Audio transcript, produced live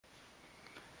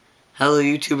Hello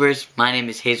YouTubers, my name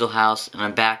is Hazel House and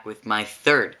I'm back with my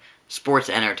third sports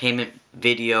entertainment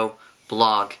video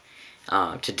blog.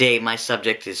 Today my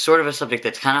subject is sort of a subject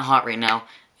that's kind of hot right now.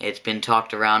 It's been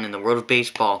talked around in the world of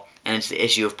baseball, and it's the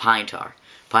issue of pine tar.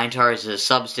 Pine tar is a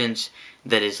substance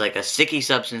that is like a sticky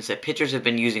substance that pitchers have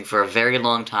been using for a very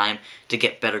long time to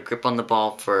get better grip on the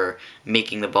ball, for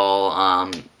making the ball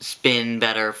spin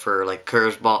better, for like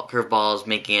curveballs,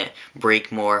 making it break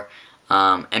more.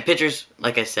 And pitchers,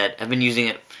 like I said, have been using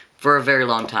it for a very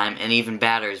long time, and even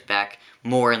batters back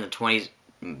more in the 20s,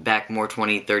 more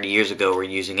 20, 30 years ago were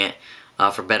using it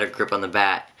for better grip on the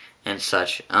bat and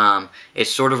such. It's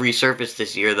sort of resurfaced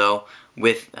this year though,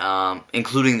 with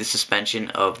including the suspension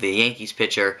of the Yankees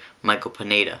pitcher Michael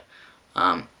Pineda.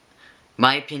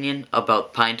 My opinion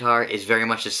about pine tar is very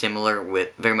much similar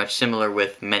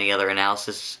with many other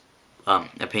analysis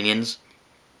opinions,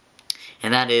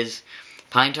 and that is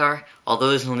pine tar,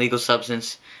 although it's an illegal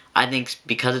substance, I think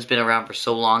because it's been around for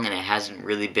so long and it hasn't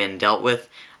really been dealt with,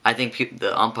 I think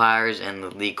the umpires and the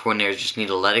league coordinators just need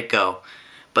to let it go.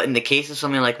 But in the case of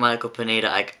something like Michael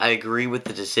Pineda, I agree with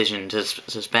the decision to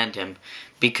suspend him,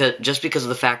 just because of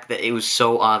the fact that it was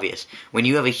so obvious. When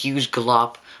you have a huge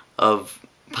glop of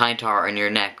pine tar on your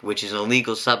neck, which is an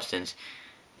illegal substance,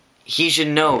 he should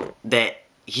know that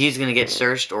he's going to get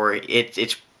searched, or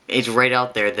it's right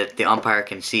out there that the umpire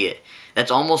can see it. That's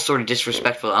almost sort of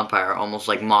disrespectful to the umpire, almost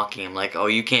like mocking him, like, oh,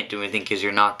 you can't do anything because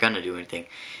you're not going to do anything.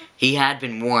 He had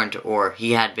been warned, or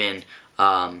he had been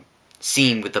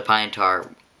seen with the pine tar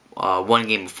one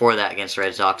game before that against the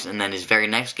Red Sox, and then his very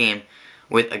next game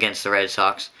against the Red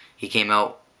Sox, he came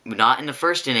out, not in the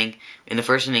first inning. In the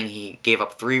first inning, he gave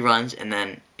up 3 runs, and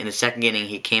then in the second inning,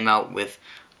 he came out with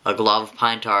a glob of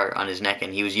pine tar on his neck,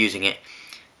 and he was using it.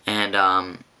 And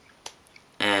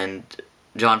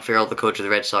John Farrell, the coach of the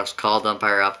Red Sox, called the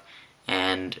umpire up,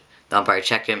 and the umpire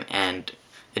checked him and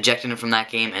ejected him from that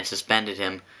game and suspended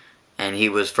him, and he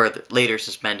was later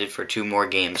suspended for 2 more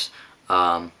games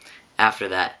after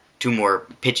that, 2 more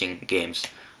pitching games.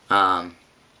 But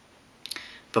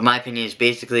my opinion is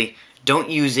basically, don't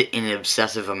use it in an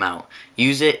obsessive amount.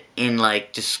 Use it in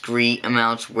like discrete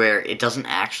amounts where it doesn't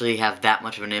actually have that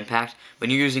much of an impact. When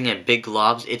you're using it in big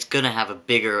globs, it's going to have a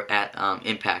bigger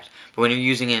impact. But when you're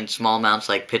using it in small amounts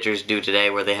like pitchers do today,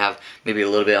 where they have maybe a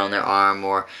little bit on their arm,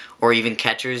 or even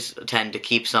catchers tend to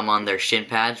keep some on their shin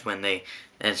pads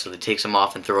and so they take some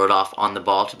off and throw it off on the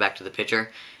ball back to the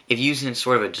pitcher. If you use it in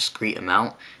sort of a discrete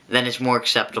amount, then it's more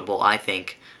acceptable, I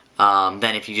think,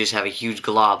 than if you just have a huge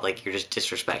glob, like you're just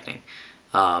disrespecting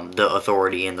the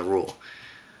authority and the rule.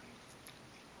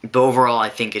 But overall, I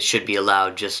think it should be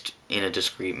allowed just in a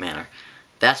discrete manner.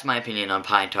 That's my opinion on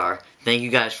pine tar. Thank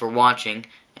you guys for watching,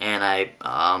 and I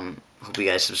hope you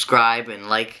guys subscribe and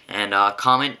like and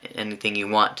comment anything you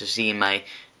want to see in my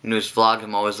newest vlog.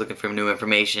 I'm always looking for new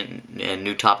information and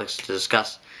new topics to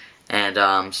discuss.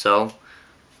 And so,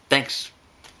 thanks.